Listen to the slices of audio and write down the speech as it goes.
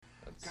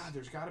God,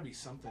 there's got to be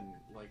something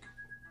like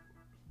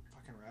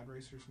fucking Rad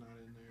Racer's not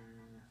in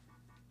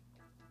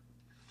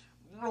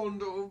there.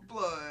 Rondo of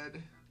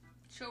Blood.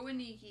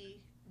 Chowaniki.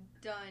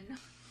 Done. There's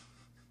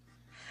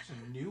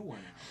a new one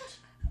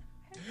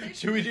out.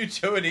 Should we do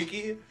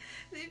Chowaniki?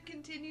 They've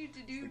continued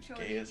to do It's the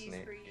gayest Chowanikis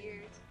name. for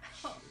years.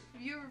 Oh,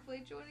 have you ever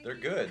played Chowaniki? They're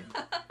good.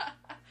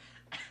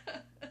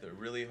 They're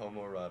really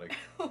homoerotic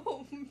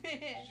Oh,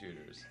 man.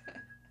 shooters.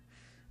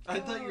 I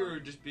thought you were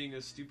just being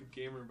a stupid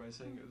gamer by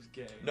saying it was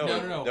gay. No,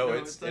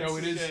 it's that's no,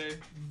 it is gay.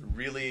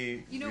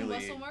 really, You know really...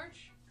 Muscle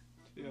March?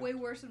 Yeah. Way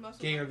worse than Muscle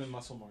Gayer March. than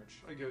Muscle March.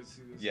 I go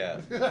see this. Yeah.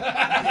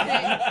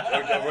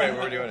 Okay. Wait,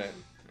 we're doing it.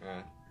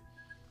 Yeah.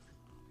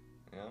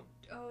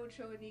 Oh,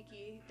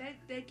 Chowaniki.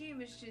 That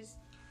game is just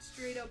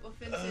straight up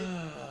offensive.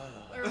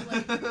 Or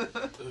like,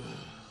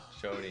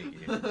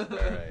 Chowaniki. All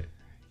right.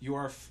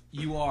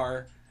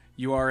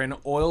 You are an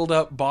oiled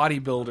up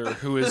bodybuilder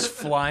who is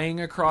flying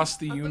across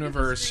the I'll look at the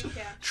universe screen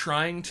cap.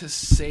 trying to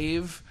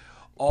save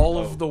all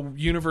of the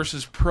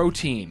universe's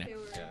protein. They were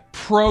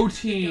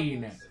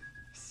Protein. doubles.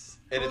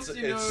 And it's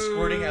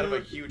squirting out of a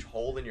huge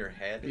hole in your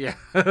head. Yeah.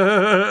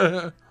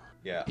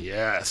 Yeah.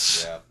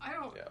 Yes. Yeah. I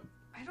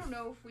don't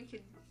know if we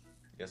could.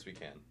 Yes, we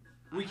can.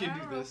 We can I do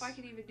don't know this. if I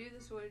could even do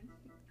this one.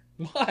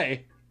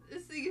 Why?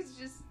 This thing is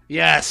just.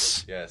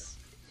 Yes. Yes.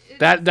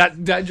 That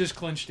just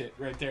clinched it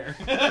right there.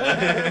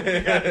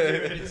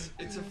 It's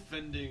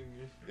offending.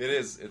 It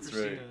is. It's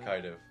really Christina.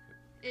 kind of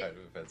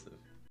offensive.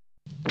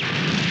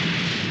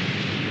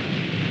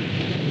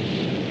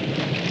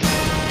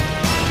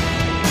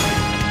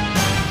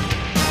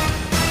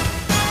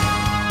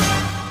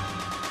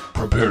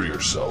 Prepare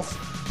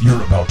yourself.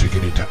 You're about to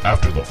get into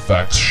After the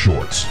Facts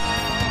Shorts.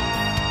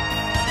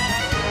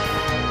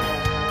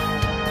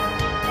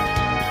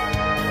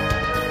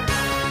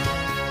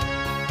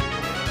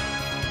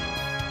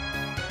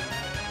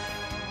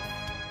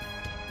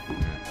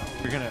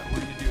 We're gonna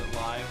do it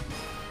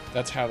live.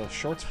 That's how the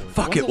shorts work.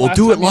 Fuck When's it, the we'll last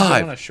do time it you did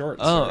live. On a short,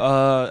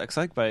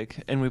 Excite Bike,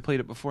 and we played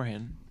it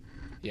beforehand.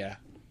 yeah.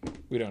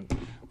 We don't.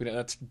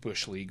 That's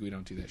Bush League. We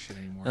don't do that shit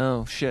anymore.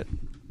 Oh shit!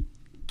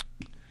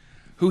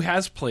 Who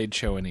has played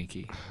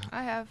Chowaniki?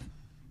 I have.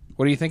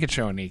 What do you think of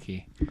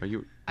Chowaniki? Are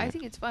you? I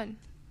think it's fun.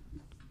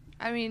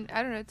 I mean,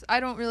 I don't know.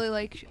 I don't really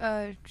like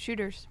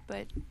shooters,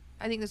 but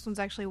I think this one's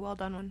actually a well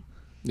done one.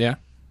 Yeah.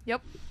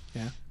 Yep.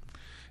 Yeah.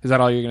 Is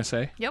that all you're gonna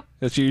say? Yep.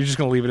 You're just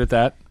gonna leave it at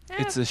that?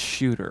 It's a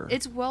shooter.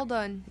 It's well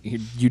done.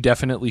 You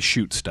definitely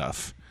shoot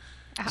stuff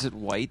Is it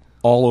white?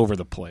 all over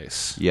the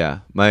place. Yeah.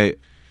 My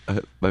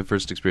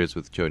first experience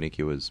with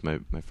Chowaniki was my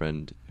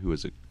friend who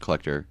was a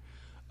collector.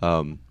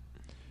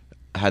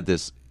 Had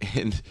this,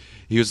 and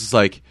he was just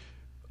like,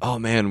 "Oh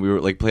man, we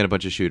were like playing a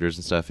bunch of shooters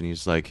and stuff," and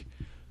he's like,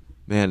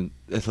 "Man,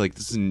 that's like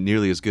this is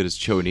nearly as good as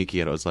Chowaniki,"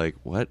 and I was like,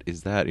 "What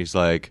is that?" And he's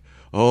like,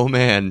 "Oh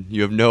man,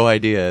 you have no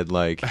idea." And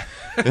like,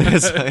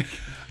 it's like,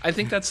 I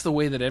think that's the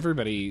way that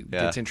everybody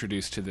Yeah. gets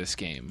introduced to this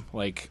game.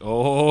 Like,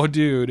 oh,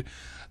 dude,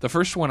 the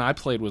first one I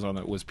played was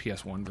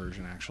PS1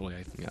 version actually.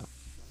 I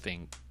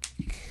think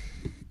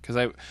because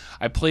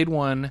I played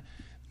one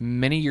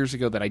many years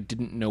ago that I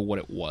didn't know what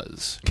it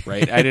was.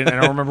 Right, I don't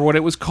remember what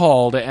it was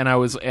called, and I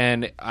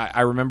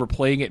remember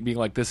playing it and being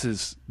like, this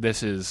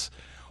is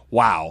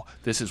wow,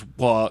 this is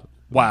what.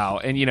 Wow,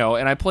 and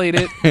and I played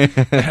it, and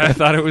I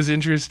thought it was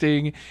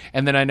interesting,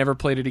 and then I never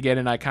played it again,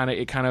 and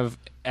it kind of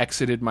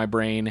exited my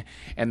brain,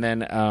 and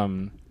then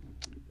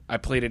I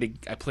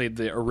played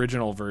the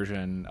original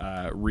version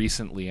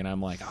recently, and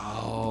I'm like,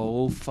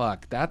 oh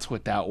fuck, that's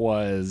what that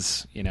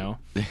was,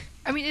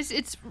 I mean,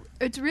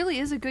 it really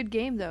is a good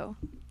game though.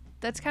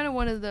 That's kind of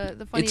one of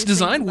the funniest. It's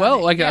designed things well.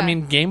 about it. Like Yeah. I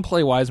mean,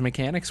 gameplay wise,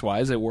 mechanics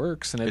wise, it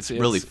works, and it's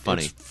really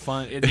funny. It's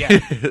fun. Yeah,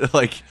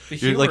 like the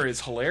you're humor like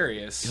is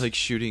hilarious. you're like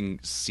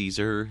shooting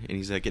Caesar, and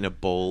he's like in a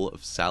bowl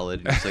of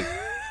salad, and he's like.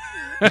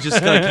 He's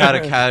just like kind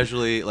of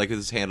casually, like with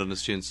his hand on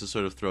his chin, just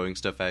sort of throwing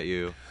stuff at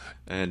you,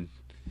 and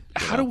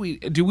How do we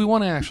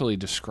want to actually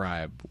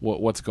describe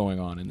what's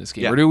going on in this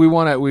game, Yeah. or do we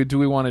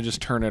want to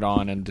just turn it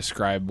on and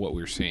describe what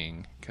we're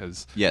seeing?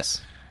 Because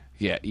yes,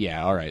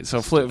 yeah, all right.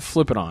 So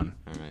flip it on.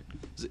 all right,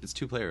 it's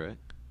 2-player,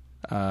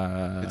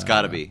 right? It's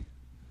got to be,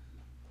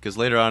 because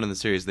later on in the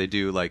series they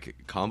do like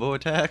combo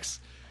attacks,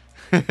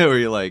 where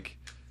you like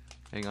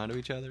hang on to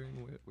each other in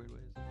weird ways.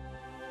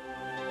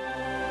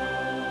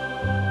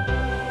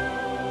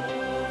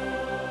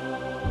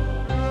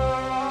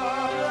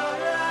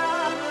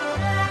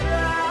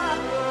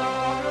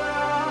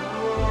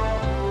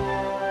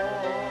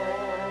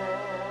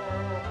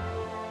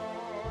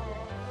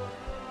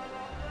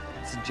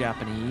 It's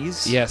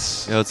Japanese.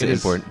 Yes, No, it's it an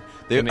is import.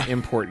 an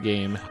import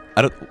game.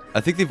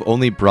 I think they've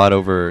only brought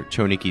over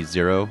Chowaniki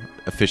 0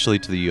 officially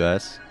to the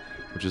U.S.,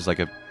 which is like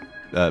a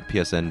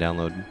PSN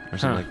download or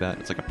something Huh. like that.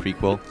 It's like a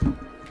prequel.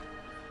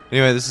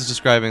 Anyway, this is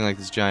describing like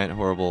this giant,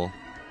 horrible.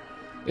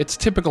 It's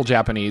typical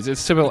Japanese.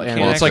 It's typical can't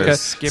animal. It's like actually a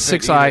skip it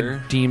six-eyed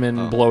either.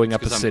 demon blowing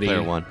up a Because I'm city.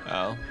 player 1.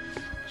 Oh.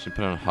 Should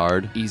put it on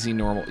hard. Easy,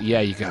 normal.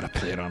 Yeah, you gotta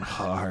play it on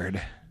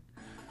hard.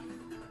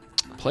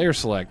 Player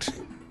select.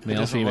 It Male,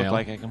 doesn't female. look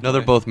like I can No,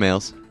 they're play. both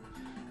males.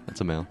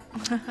 That's a male.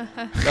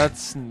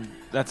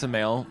 That's a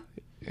male.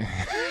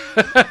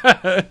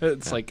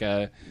 It's like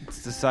a.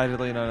 It's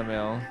decidedly not a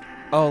male.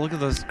 Oh, look at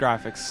those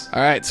graphics.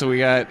 All right, so we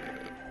got.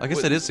 I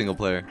guess it is single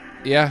player.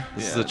 Yeah.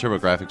 This is the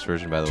TurboGrafx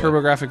version, by the way.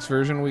 TurboGrafx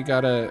version. We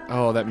got a.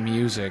 Oh, that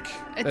music.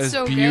 It's That is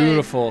so good.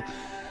 beautiful.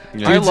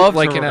 Yeah. I Dudes, love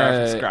like, like in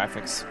a-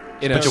 graphics.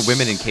 In bunch a of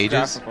women in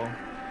cages. Graphical.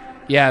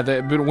 Yeah,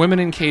 but women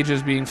in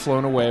cages being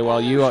flown away while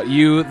you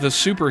the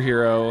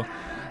superhero,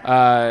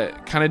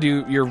 kind of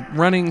do you're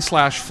running /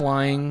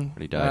 flying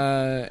Already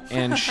died.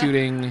 and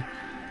shooting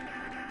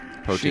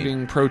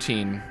Protein.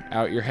 protein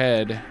out your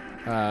head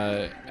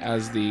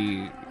as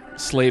the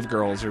slave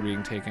girls are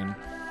being taken.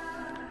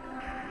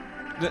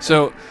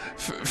 So,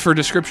 for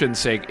description's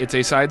sake, it's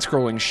a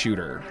side-scrolling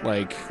shooter,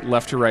 like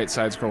left to right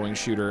side-scrolling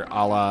shooter,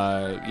 a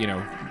la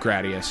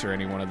Gradius or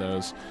any one of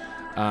those.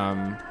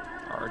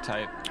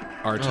 R-type.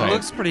 R-type. It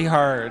looks pretty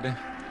hard.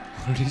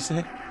 What did you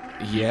say?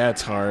 Yeah,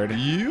 it's hard.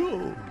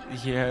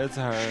 Yeah, it's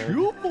hard.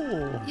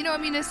 You know, I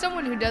mean, as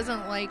someone who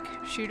doesn't like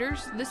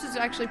shooters, this is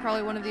actually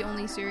probably one of the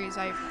only series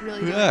I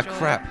really do Yeah, enjoy.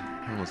 crap.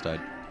 I almost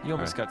died. You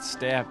almost got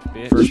stabbed,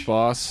 bitch. First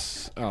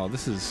boss. Oh,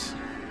 this is.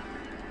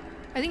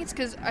 I think it's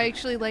because I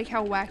actually like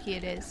how wacky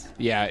it is.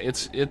 Yeah,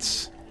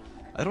 it's.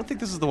 I don't think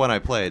this is the one I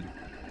played.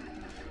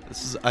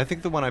 I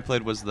think the one I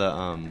played was the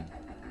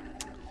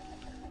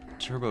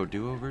Turbo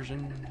Duo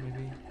version,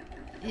 maybe.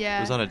 Yeah.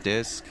 It was on a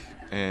disc,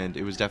 and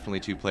it was definitely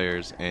 2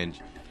 players, and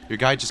your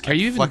guy just kept Are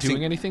you even flexing.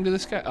 doing anything to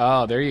this guy?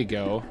 Oh, there you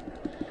go.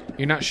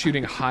 You're not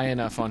shooting high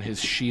enough on his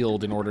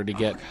shield in order to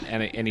get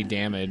any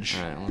damage.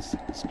 All right, let's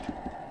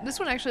This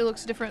one actually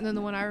looks different than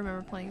the one I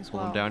remember playing as pull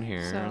well. him down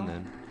here, so. and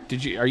then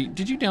Did you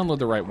download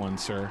the right one,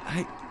 sir?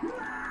 I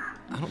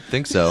don't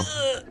think so.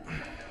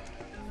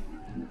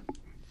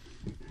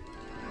 It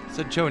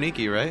said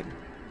Choniki, right?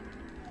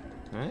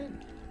 Right?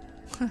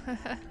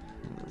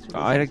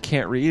 I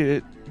can't read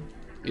it.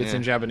 It's Yeah.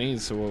 in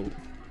Japanese, so we'll.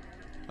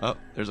 Oh,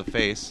 there's a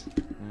face.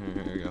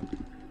 There you go.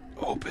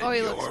 Open Oh,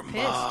 he looks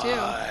pissed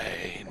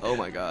too. Oh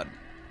my god.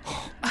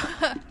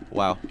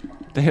 Wow.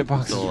 The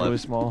hitbox is Still really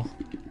alive. small.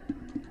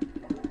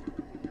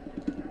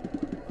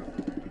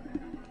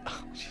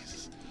 Oh,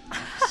 Jesus.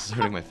 This is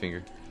hurting my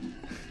finger.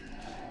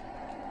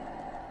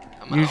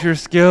 Use your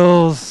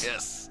skills.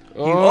 Yes.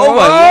 Oh,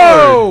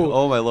 my lord.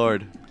 Oh my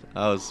lord.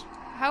 That was.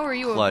 How are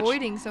you Clutch.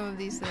 avoiding some of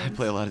these I things?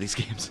 play a lot of these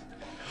games.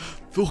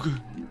 Vulgar.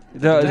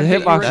 The That hit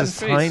you hitbox right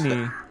is in the face.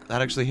 tiny.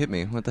 That actually hit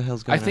me. What the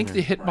hell's going I on? think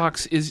the here?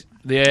 hitbox is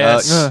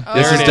yes. Oh,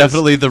 This there is it is.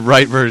 definitely the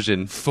right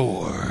version.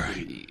 4.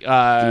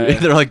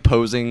 They're like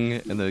posing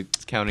and the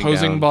counting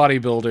Posing down.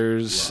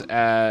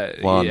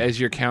 bodybuilders One. as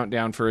your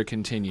countdown for a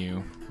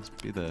continue. Let's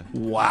be the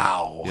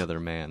Wow. other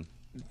man.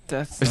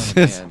 That's not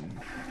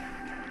man.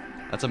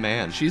 That's a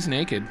man. She's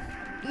naked.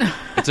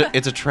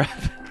 It's a trap.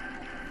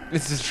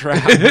 It's a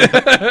trap.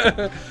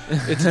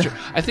 It's a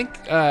I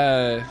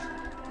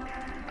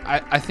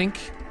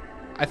think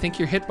I think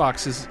your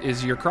hitbox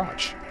is your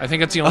crotch. I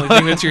think that's the only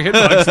thing that's your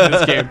hitbox in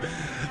this game.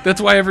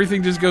 That's why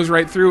everything just goes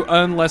right through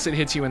unless it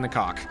hits you in the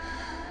cock.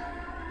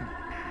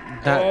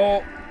 That-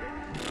 Oh.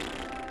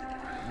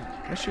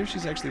 I'm not sure if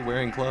she's actually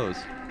wearing clothes.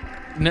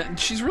 No,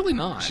 she's really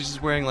not. She's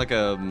just wearing like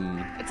a.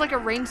 It's like a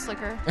rain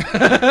slicker. She's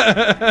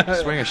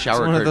wearing a It's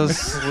shower one of curtain.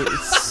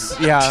 those.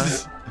 Yeah.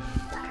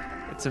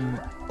 It's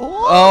a.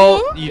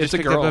 Oh, You It's just a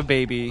picked girl. up a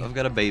baby. I've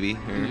got a baby.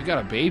 Here. You got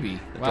a baby.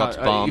 It drops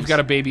bombs. You've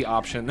got a baby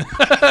option.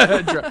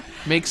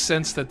 Makes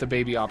sense that the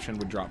baby option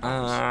would drop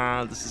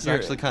bombs. This is You're-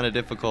 actually kind of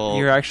difficult.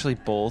 You're actually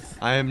both.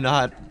 I am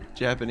not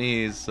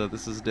Japanese, so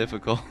this is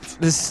difficult.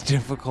 This is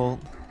difficult.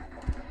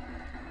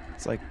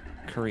 It's like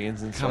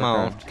Koreans and Come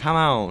on, StarCraft. come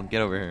on,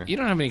 get over here. You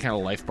don't have any kind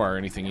of life bar or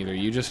anything either.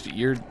 You're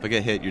If I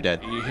get hit, you're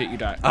dead. you hit, you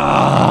die.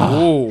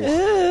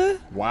 Oh,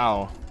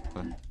 wow.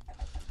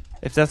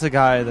 If that's a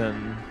guy,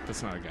 then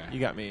That's not a guy. you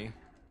got me.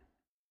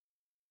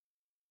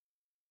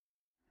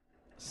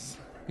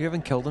 You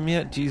haven't killed him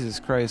yet? Jesus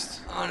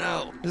Christ. Oh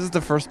no! This is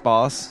the first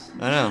boss.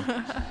 I know.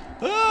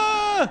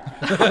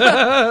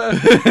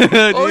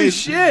 Holy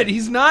shit!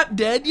 He's not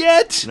dead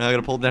yet. Now I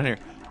gotta pull him down here.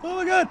 Oh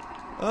my god!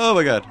 Oh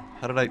my god!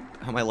 How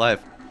am I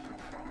alive?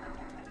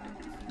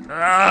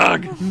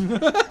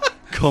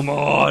 Come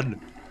on!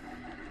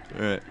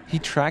 Alright. He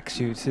tracks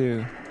you,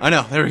 too. I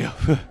know, there we go.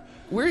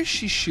 Where is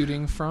she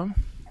shooting from?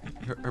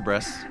 her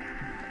breasts.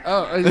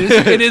 Oh,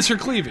 it is her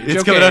cleavage.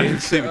 It's okay. coming out of her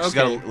sleeve. She's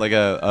Okay. got like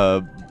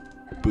a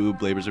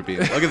boob laser beam.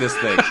 Look at this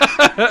thing.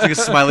 It's like a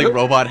smiling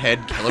robot head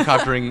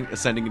helicoptering,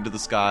 ascending into the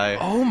sky.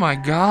 Oh my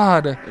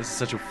god! This is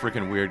such a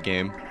freaking weird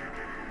game.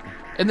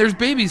 And there's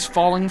babies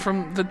falling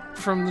from the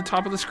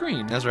top of the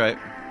screen. That's right.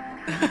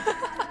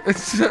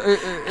 It's,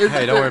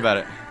 Hey, don't worry about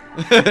it.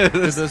 Did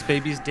those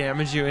babies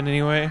damage you in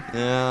any way?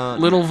 Yeah.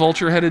 Little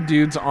vulture-headed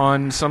dudes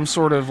on some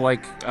sort of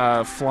like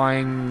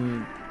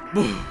flying.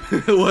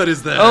 What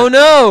is that? Oh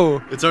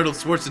no! It's Arnold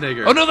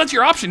Schwarzenegger. Oh no, that's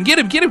your option. Get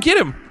him! Get him! Get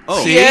him!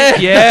 Oh. See? Yeah.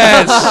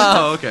 Yes.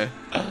 Oh, okay.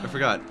 I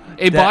forgot.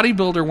 A That-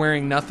 bodybuilder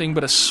wearing nothing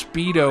but a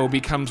speedo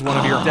becomes one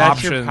of your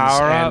That's your options.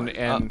 power up?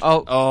 and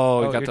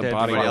Oh, we got you're the dead.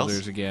 Anybody bodybuilders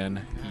else?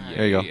 again.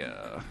 There you go.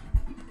 Yeah.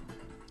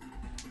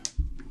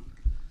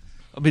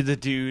 I'll be the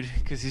dude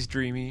because he's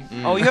dreamy.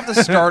 Mm. Oh, you have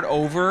to start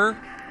over.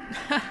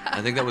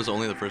 I think that was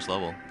only the first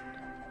level.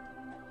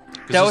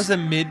 That was the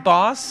mid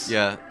boss.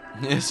 Yeah.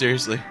 Yeah,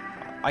 seriously.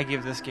 I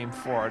give this game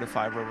 4 out of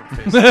 5 rubber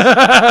fists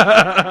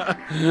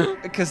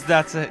because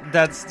that's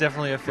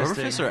definitely a fisting. Rubber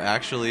fists are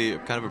actually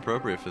kind of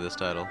appropriate for this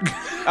title.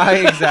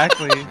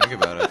 Exactly. Think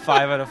about it.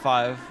 5 out of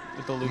 5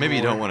 with the Maybe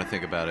you Lord. don't want to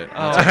think about it.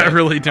 Oh, I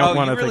really don't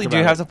want to You really think do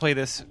about have it. to play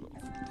this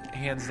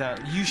hands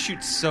down. You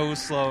shoot so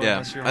slow. Yeah,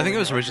 unless you're I think it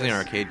was holding originally an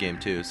this. arcade game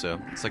too, so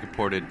it's like a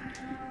ported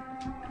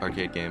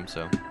arcade game.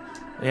 So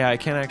Yeah, I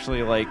can't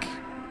actually like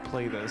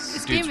play this.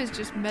 This Dude. game is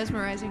just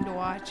mesmerizing to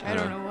watch. I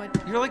don't know what.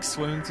 You're like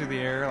swimming through the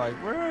air, like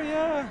where are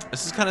ya?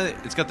 this is kind of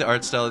it's got the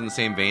art style in the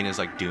same vein as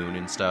like Dune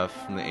and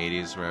stuff from the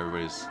 '80s, where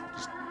everybody's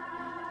just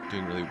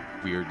doing really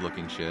weird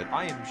looking shit.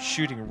 I am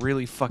shooting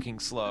really fucking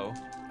slow.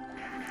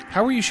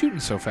 How are you shooting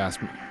so fast,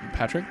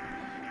 Patrick?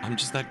 I'm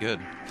just that good.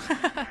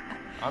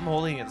 I'm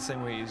holding it the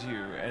same way as you,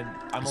 and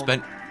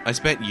I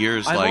spent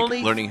years I'm like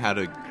only- learning how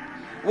to.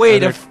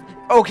 Wait, Are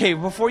okay,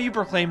 before you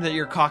proclaim that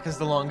your cock is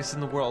the longest in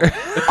the world, I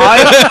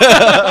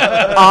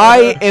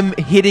am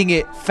hitting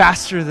it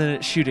faster than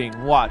it's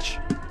shooting. Watch.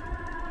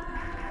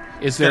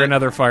 Is there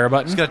another fire It's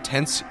button? got a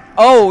tense.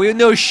 Oh,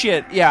 no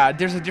shit. Yeah,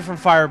 there's a different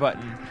fire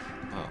button.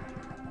 Oh.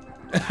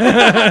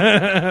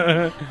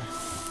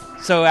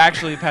 So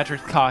actually,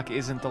 Patrick's cock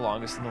isn't the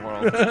longest in the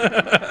world.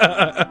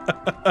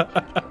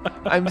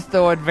 I'm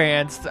so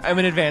advanced. I'm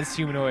an advanced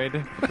humanoid,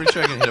 I'm pretty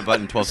sure I can hit a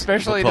button 12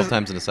 Especially 12 does-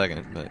 times in a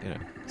second, but you know.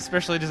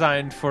 specially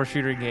designed for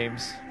shooting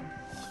games.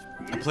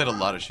 I played a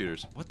lot of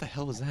shooters. What the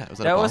hell was that? Was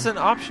that a That bomb? was an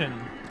option.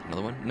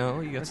 Another one?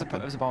 No, you got It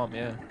something. was a bomb,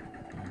 yeah.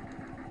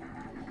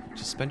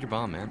 Just spend your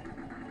bomb, man.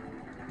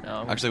 No, I'm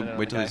gonna Actually, spin it on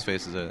wait the till guy. his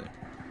face is there.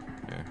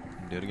 Here,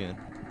 do it again.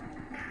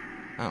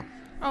 Oh.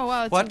 Oh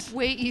wow, it's What? a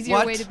way easier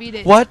What? way to beat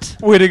it. What?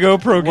 Way to go,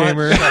 pro What?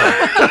 gamer.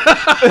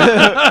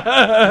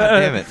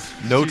 Damn it.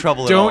 No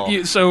trouble at all. Don't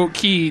use so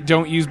key.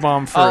 Don't use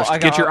bomb first. I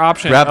Get got- your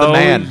option. Grab the Oh,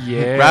 man.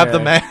 Yeah. Grab the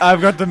man.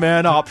 I've got the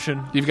man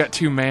option. You've got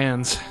 2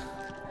 mans.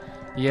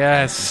 It's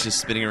Yes. just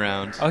spinning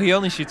around. Oh, he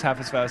only shoots half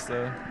as fast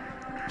though.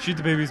 Shoot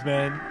the babies,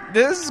 man.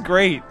 This is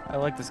great. I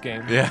like this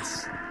game. Yeah.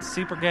 It's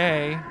super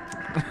gay.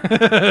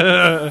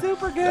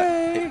 Super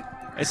gay.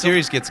 The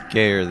series gets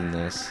gayer than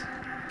this.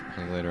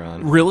 Like later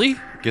on. Really?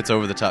 Gets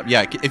over the top.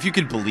 Yeah, if you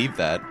can believe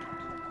that.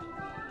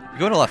 You're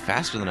going a lot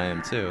faster than I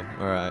am too.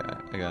 Or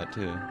I got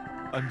too.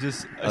 I'm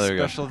just a Oh, there you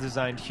go. special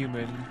designed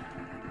human.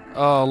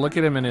 Oh, look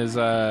at him in his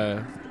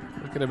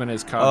look at him in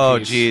his Oh,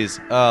 codpiece.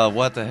 jeez.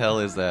 What the hell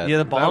is that? Yeah,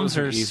 the That bombs was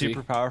are easy.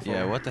 super powerful.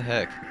 Yeah, what the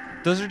heck?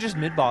 Those are just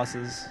mid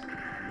bosses.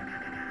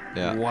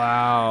 Yeah.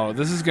 Wow,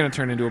 this is going to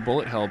turn into a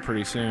bullet hell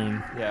pretty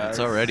soon. Yeah, It's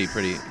already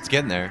pretty. It's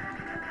getting there.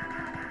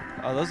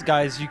 Oh, those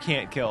guys you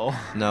can't kill.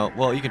 No,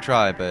 well, you can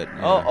try, but. you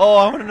know. Oh,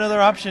 I want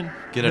another option.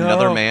 Get No.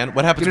 another man?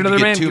 What happens Get when another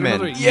you man. get 2 get men?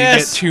 another-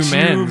 Yes, You get 2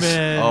 mans.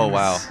 mens. Oh,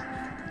 wow.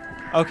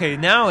 Okay,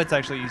 now it's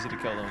actually easy to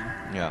kill them.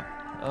 Yeah.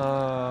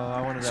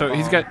 I wanted that So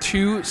he's bomb. got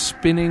 2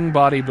 spinning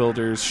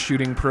bodybuilders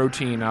shooting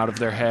protein out of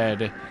their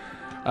head.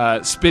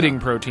 Spitting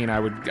protein,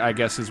 I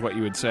guess, is what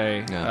you would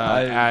say.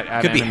 Yeah.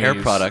 At Could be hair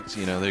enemies. product,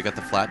 you know, they got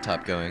the flat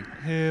top going.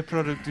 Hey,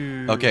 product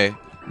dude. Okay,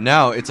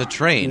 now it's a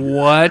train.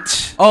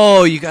 What?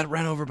 Oh, you got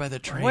run over by the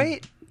train.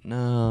 Wait.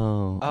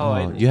 No. Oh,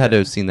 I- you had to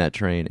have seen that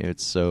train.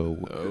 It's so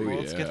Oh, Well,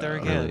 let's get there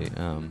again. really.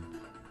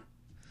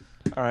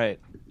 All right.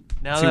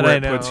 Now See that where I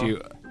it know, puts you.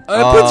 It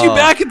puts you Oh.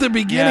 back at the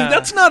beginning. Yeah.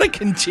 That's not a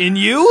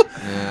continue.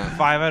 Yeah.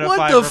 5 out of What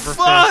 5 the rubber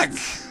fuck?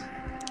 fists.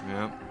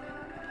 Yeah.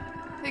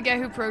 The guy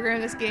who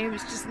programmed this game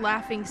is just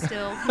laughing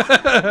still.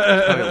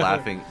 Probably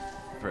laughing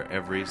for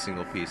every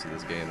single piece of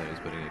this game that he's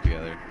putting it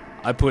together.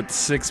 I put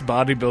 6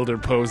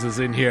 bodybuilder poses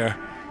in here.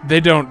 They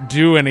don't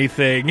do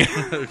anything.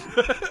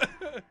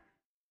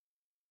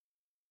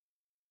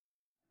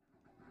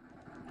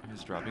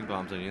 Just dropping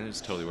bombs on you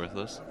is totally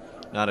worthless.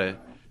 Not a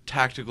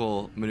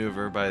tactical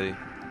maneuver by the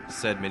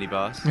said mini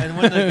boss. And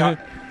when the guy,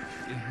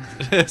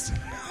 It's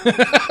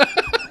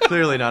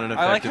clearly not an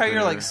effective I like how you're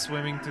maneuver. like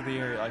swimming through the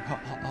air, like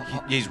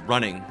He's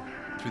running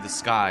through the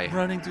sky,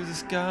 running through the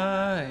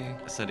sky.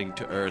 ascending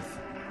to Earth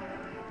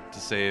to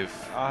save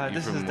you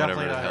this from is whatever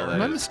definitely the not hell how that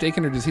Am I is.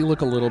 mistaken, or does he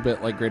look a little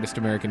bit like Greatest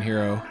American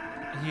Hero?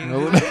 He-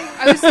 No.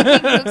 I was thinking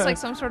he looks like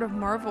some sort of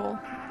Marvel,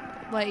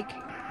 like,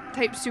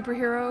 type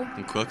superhero.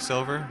 And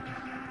Quicksilver?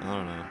 I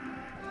don't know.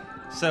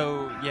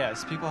 So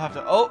yes, people have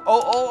to.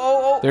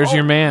 Oh! There's oh.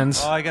 your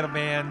mans. Oh, I got a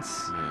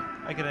man's. Yeah.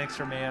 I get an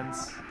extra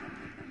man's.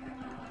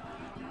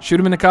 Shoot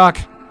him in the cock.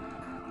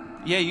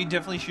 Yeah, you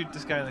definitely shoot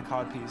this guy in the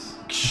cod piece.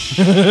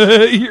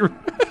 You're-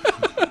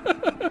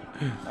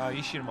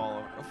 You shoot him all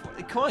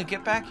over. Come on,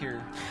 get back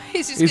here.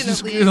 He's just He's gonna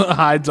just leave.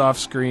 hides off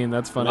screen.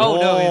 That's funny.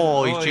 Oh, no,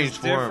 Oh, he's he changed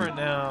form. different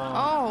now.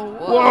 Oh,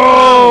 whoa.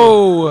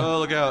 Whoa! Oh,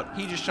 look out.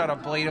 He just shot a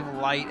blade of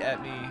light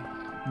at me.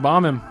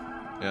 Bomb him.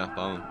 Yeah,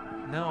 bomb.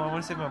 No, I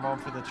want to save my bomb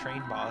for the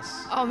train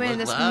boss. Oh man,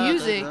 this Like,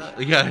 music.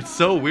 Yeah, it's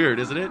so weird,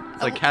 isn't it?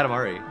 It's like Oh.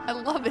 Katamari. I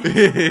love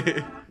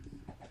it.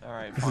 All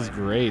right, This fine. is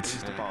great.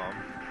 Use the bomb.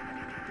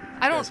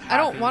 I Guys don't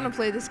happy? want to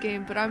play this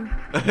game, but I'm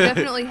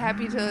definitely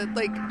happy to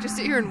like just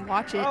sit here and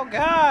watch it. Oh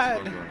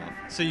God!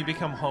 So you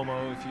become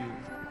homo if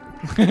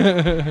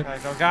you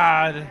like, oh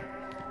god,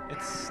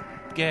 it's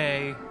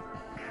gay.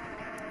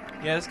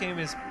 Yeah, this game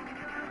is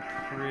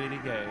pretty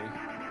gay.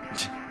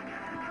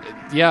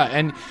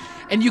 Yeah,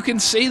 and you can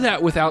say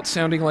that without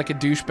sounding like a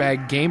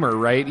douchebag gamer,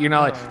 right? You're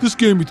not like, this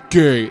game is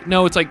gay.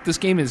 No, it's like, this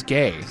game is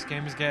gay. This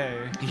game is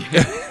gay.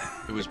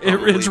 It was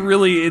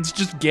probably... It's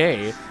just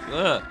gay.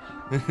 Ugh.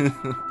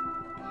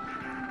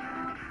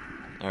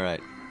 All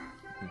right.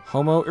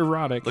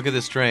 Homoerotic. Look at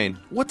this train.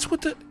 What's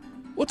with the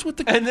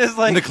And there's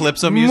like And the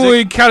Calypso music.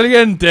 muy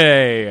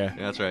caliente? Yeah,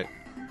 that's right.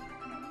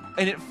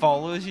 and it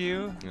follows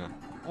you. Yeah.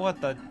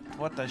 What the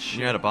shit?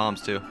 You had of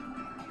bombs too.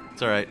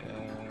 It's all right.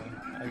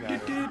 I got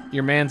it.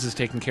 Your man's is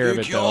taking care of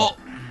it though.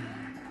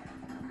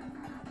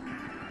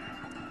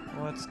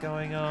 What's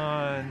going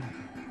on?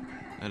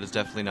 That is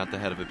definitely not the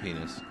head of a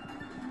penis.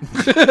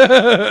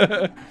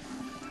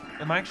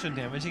 Am I actually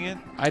damaging it?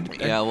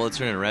 Yeah, well, it's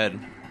turning red.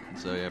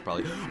 So yeah,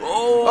 probably.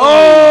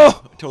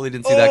 Oh! Totally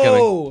didn't see that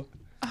coming.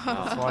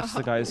 Let's watch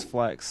the guys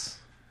flex.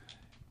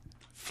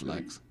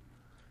 Flex.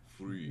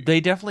 They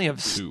definitely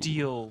have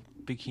steel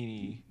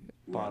bikini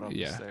bottoms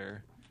Yeah.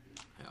 there.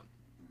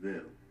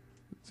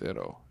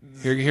 Zero.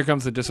 Here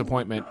comes the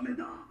disappointment.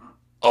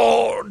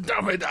 Oh,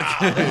 damn it!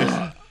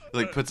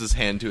 Like puts his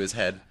hand to his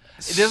head.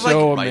 There's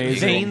So like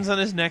amazing. veins on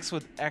his neck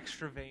with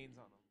extra veins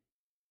on them.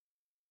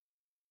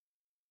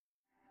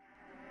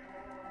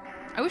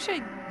 I wish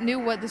I knew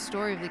what the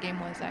story of the game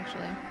was,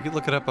 actually. You can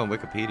look it up on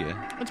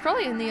Wikipedia. It's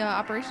probably in the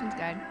operations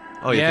guide.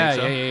 Oh, you yeah,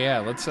 think so? yeah.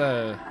 Let's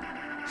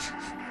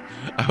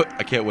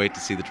I can't wait to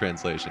see the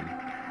translation.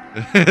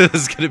 This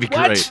is gonna be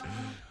great.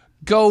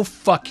 Go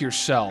fuck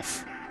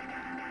yourself.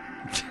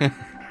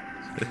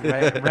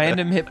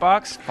 Random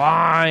hitbox?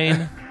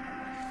 Fine.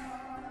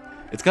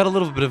 It's got a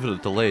little bit of a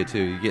delay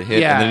too. You get hit,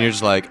 Yeah. and then you're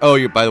just like, "Oh,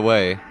 you're." By the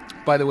way,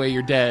 By the way,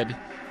 you're dead.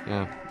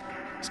 yeah.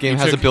 This game You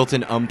has took- a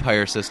built-in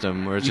umpire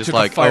system where it's You just took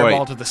like, a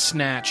fireball "Oh to the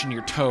snatch and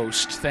you're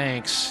toast.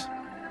 Thanks.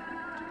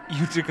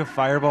 You took a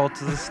fireball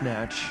to the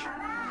snatch.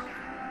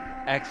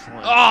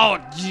 Excellent. Oh,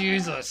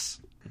 Jesus.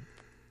 wait,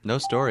 no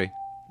story."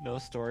 No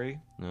story.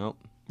 No.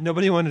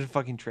 Nobody wanted to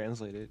fucking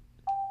translate it.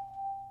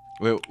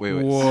 Wait.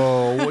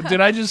 Whoa. Did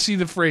I just see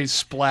the phrase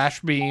splash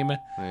beam?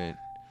 Wait.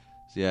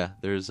 Yeah,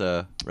 there's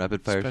a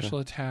rapid fire. Special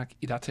attack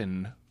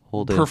Idaten.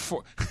 Hold it.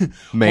 Hold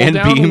Man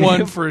down beam.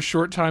 1 for a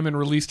short time and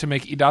release to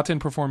make Idaten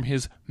perform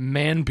his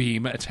man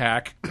beam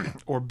attack,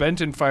 or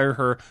Benton fire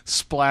her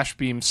splash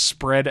beam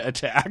spread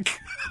attack.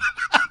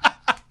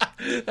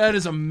 That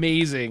is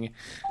amazing.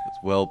 It's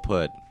well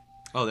put.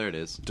 Oh, there it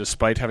is.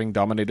 Despite having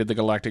dominated the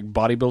galactic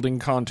bodybuilding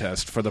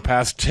contest for the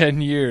past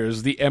 10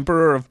 years, the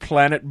Emperor of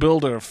Planet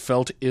Builder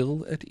felt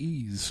ill at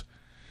ease.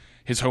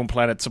 His home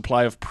planet's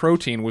supply of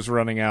protein was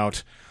running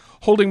out.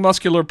 Holding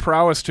muscular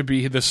prowess to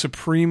be the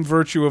supreme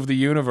virtue of the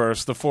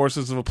universe, the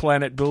forces of a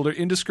planet builder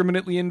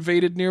indiscriminately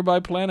invaded nearby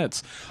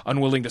planets.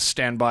 Unwilling to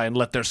stand by and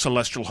let their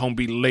celestial home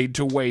be laid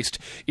to waste,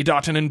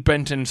 Idaten and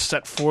Benton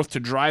set forth to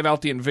drive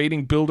out the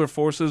invading builder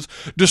forces,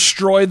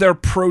 destroy their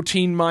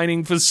protein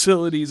mining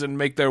facilities, and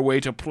make their way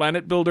to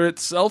Planet Builder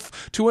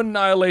itself to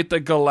annihilate the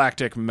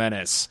galactic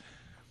menace.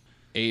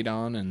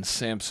 Adon and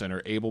Samson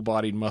are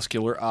able-bodied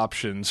muscular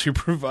options who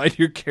provide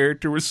your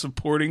character with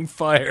supporting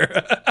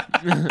fire.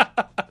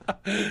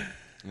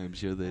 I'm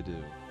sure they do.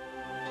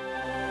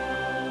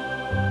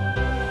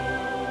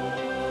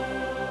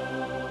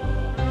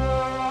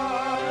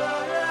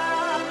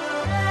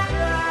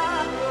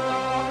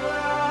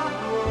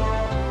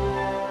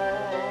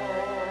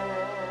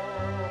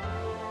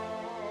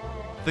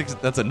 I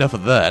think that's enough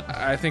of that.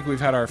 I think we've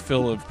had our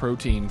fill of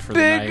protein for the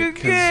night.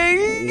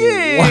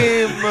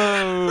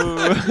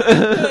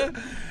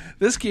 'Cause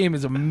this game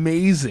is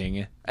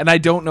amazing, and I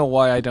don't know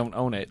why I don't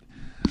own it.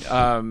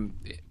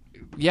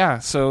 Yeah,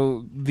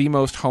 so the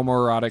most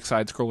homoerotic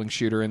side-scrolling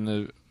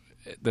shooter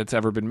that's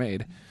ever been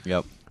made.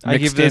 Yep. I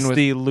give Mixed in this with-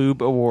 the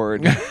Lube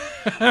Award.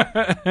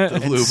 The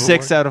And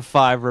 6 out of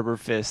 5 rubber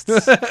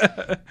fists.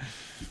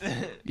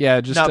 Yeah,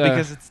 just Not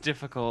because it's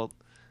difficult.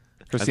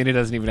 Christina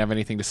doesn't even have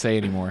anything to say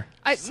anymore.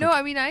 I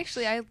mean,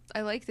 actually, I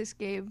like this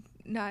game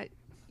not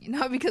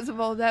because of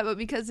all that, but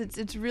because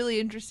it's really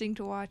interesting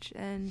to watch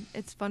and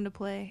it's fun to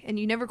play, and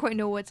you never quite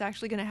know what's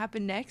actually going to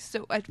happen next.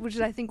 So, which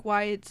is I think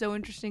why it's so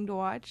interesting to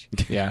watch,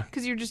 Yeah.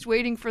 because you're just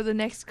waiting for the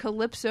next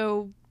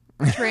Calypso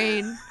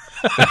train.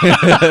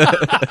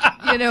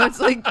 It's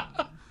like,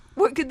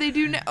 what could they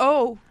do now?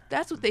 Oh,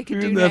 that's what they could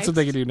do. That's what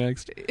they could do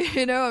next.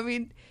 I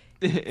mean.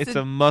 It's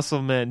a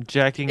muscle man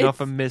jacking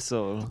off a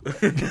missile.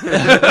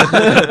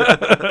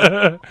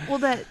 Well,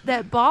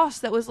 that boss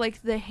that was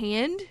like the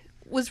hand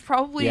was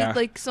probably Yeah.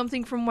 like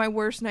something from my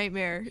worst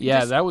nightmare.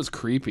 Yeah, that was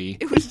creepy.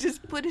 It was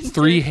just put into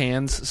 3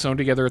 hands sewn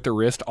together at the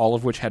wrist, all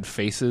of which had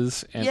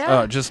faces, and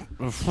Yeah. just So it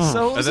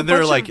And was then a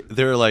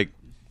they were like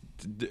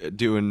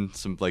doing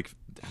some like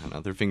I don't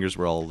know. Their fingers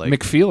were all like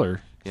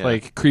McFeeler, Yeah.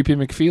 like creepy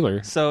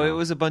McFeeler. So it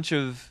was a bunch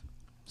of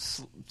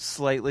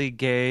slightly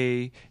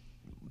gay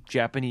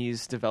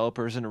Japanese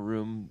developers in a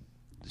room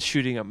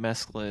shooting up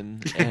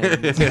mescaline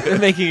and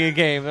making a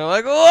game. They're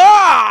like,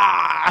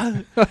 "Wah!"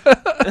 But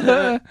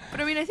I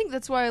mean, I think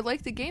that's why I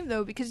like the game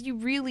though, because you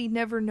really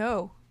never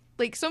know.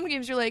 Like some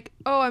games, you're like,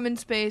 "Oh, I'm in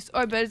space. Oh,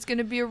 I bet it's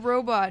gonna be a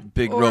robot,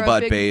 Big or robot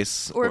a big,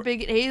 base, or a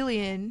big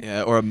alien."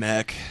 Yeah, or a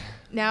mech.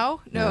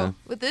 Now, no. Yeah.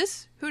 With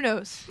this, who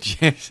knows?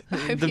 I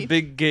The mean,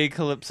 big gay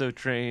calypso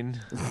train.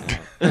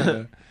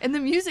 and the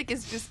music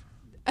is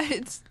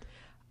just—it's.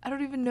 I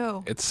don't even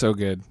know. It's so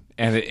good,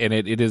 and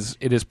it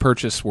is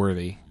purchase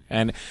worthy.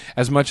 And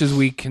as much as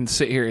we can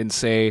sit here and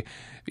say,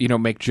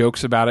 make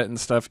jokes about it and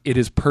stuff, it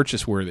is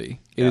purchase worthy.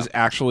 It is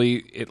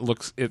actually.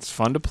 It's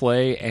fun to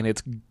play, and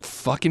it's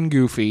fucking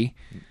goofy.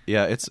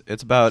 Yeah, it's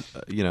about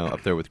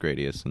up there with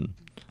Gradius and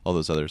all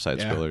those other side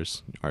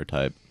scrollers,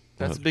 R-Type.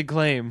 That's a big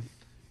claim.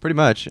 Pretty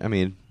much. I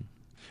mean,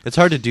 it's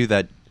hard to do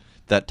that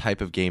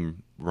type of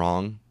game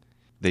wrong.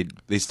 They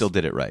still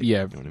did it right.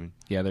 Yeah, you know what I mean?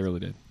 Yeah, they really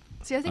did.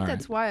 See, I think All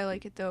that's why I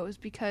like it though, is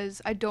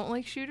because I don't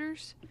like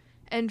shooters,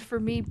 and for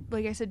me,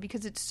 like I said,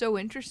 because it's so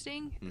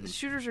interesting.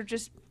 Shooters are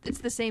it's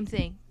the same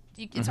thing.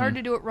 It's hard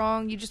to do it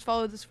wrong. You just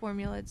follow this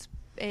formula. It's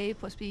A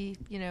plus B.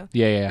 Yeah.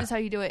 This is how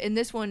you do it. And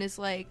this one is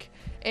like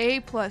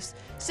A plus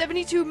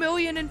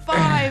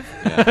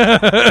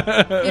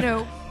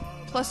 72,000,005.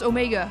 Plus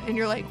omega, and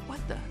you're like, what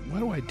the? What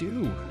do I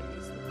do?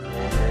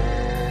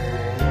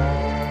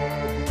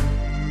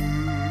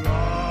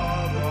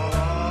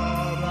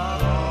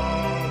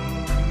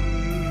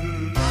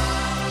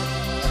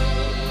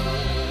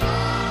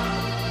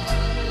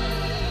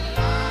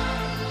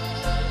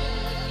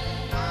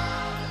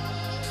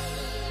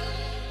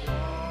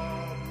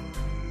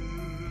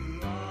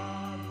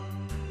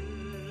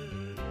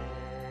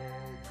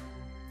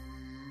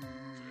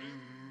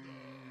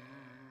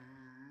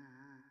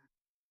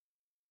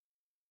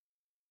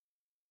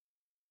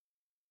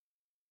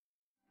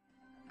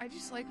 I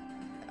just like,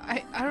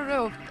 I don't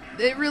know.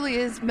 It really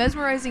is.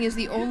 Mesmerizing is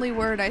the only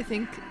word I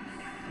think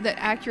that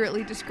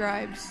accurately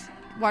describes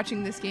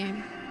watching this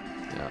game.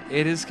 Yeah.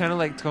 It is kind of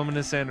like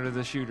Tomina Center,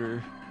 the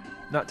shooter.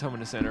 Not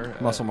Tomina Center.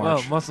 Muscle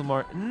March. Oh, Muscle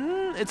March.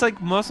 It's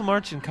like Muscle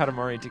March and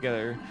Katamari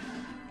together.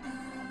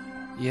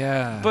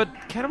 Yeah. But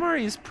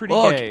Katamari is pretty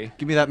Oh, gay.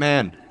 give me that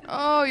man.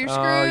 Oh, you're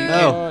screwed.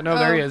 No,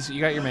 there he is. You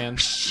got your man.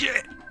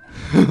 Shit.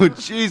 Oh,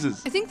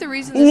 Jesus. I think the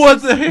reason this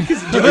What the heck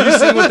is? Are you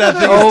seeing what that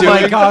thing Oh is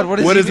doing? my God, what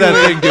is he that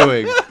doing? thing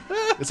doing?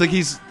 It's like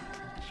he's.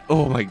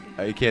 Oh my!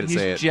 I can't He's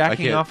say it. I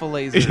jacking can't. off a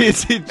laser.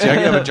 He's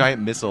jacking off a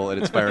giant missile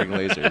and it's firing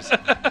lasers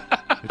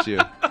at you.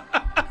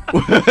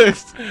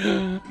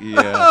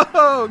 Yeah.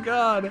 Oh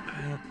God.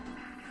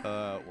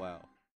 Wow.